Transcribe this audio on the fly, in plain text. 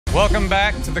Welcome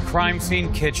back to the Crime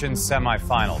Scene Kitchen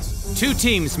semifinals. 2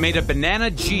 teams made a banana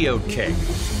geode cake.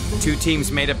 2 teams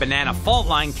made a banana fault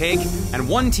line cake, and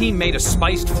 1 team made a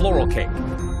spiced floral cake.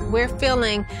 We're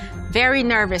feeling very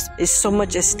nervous. There's so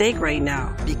much at stake right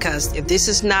now because if this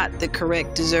is not the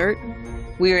correct dessert,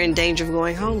 we are in danger of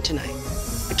going home tonight.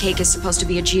 The cake is supposed to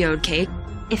be a geode cake.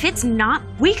 If it's not,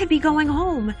 we could be going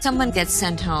home. Someone gets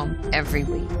sent home every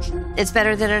week. It's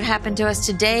better that it happened to us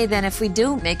today than if we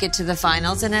do make it to the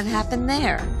finals and it happened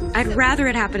there. I'd rather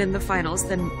it happen in the finals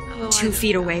than 2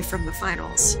 feet away from the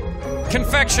finals.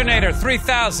 Confectionator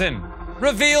 3000,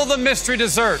 reveal the mystery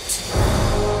dessert.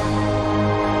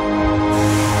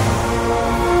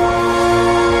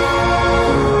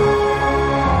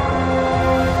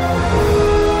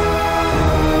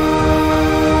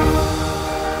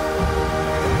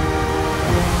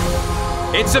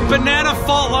 It's a banana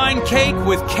fault line cake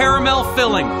with caramel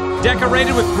filling,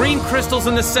 decorated with green crystals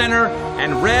in the center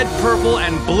and red, purple,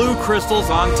 and blue crystals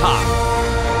on top.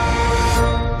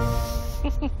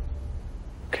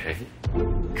 Okay.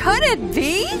 Could it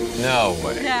be? No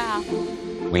way. Yeah.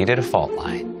 We did a fault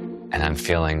line, and I'm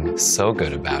feeling so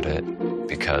good about it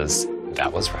because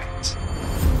that was right.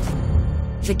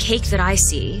 The cake that I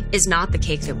see is not the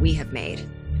cake that we have made.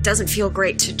 It doesn't feel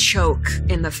great to choke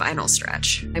in the final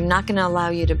stretch. I'm not going to allow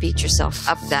you to beat yourself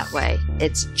up that way.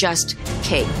 It's just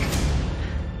cake.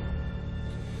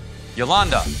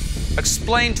 Yolanda,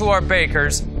 explain to our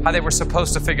bakers how they were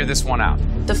supposed to figure this one out.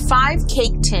 The 5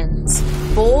 cake tins,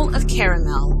 bowl of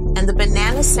caramel, and the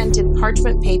banana-scented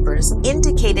parchment papers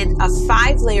indicated a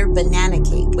 5-layer banana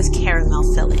cake with caramel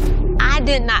filling. I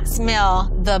did not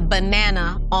smell the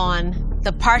banana on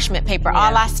the parchment paper. Yeah.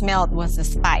 All I smelled was the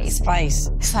spice.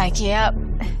 It's like, yep,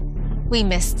 we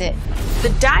missed it. The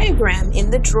diagram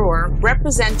in the drawer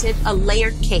represented a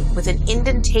layered cake with an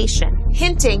indentation,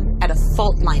 hinting at a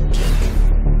fault line cake.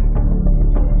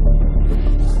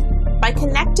 By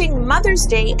connecting Mother's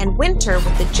Day and winter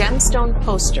with the gemstone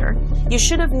poster, you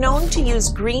should have known to use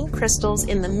green crystals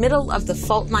in the middle of the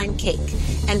fault line cake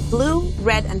and blue,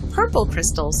 red, and purple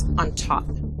crystals on top.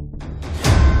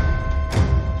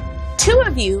 2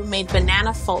 of you made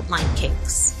banana fault line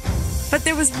cakes. But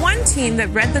there was one team that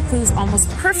read the clues almost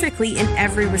perfectly in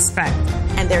every respect.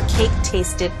 And their cake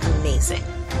tasted amazing.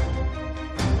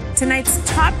 Tonight's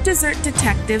top dessert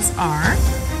detectives are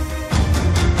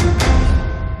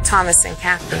Thomas and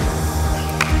Kathy.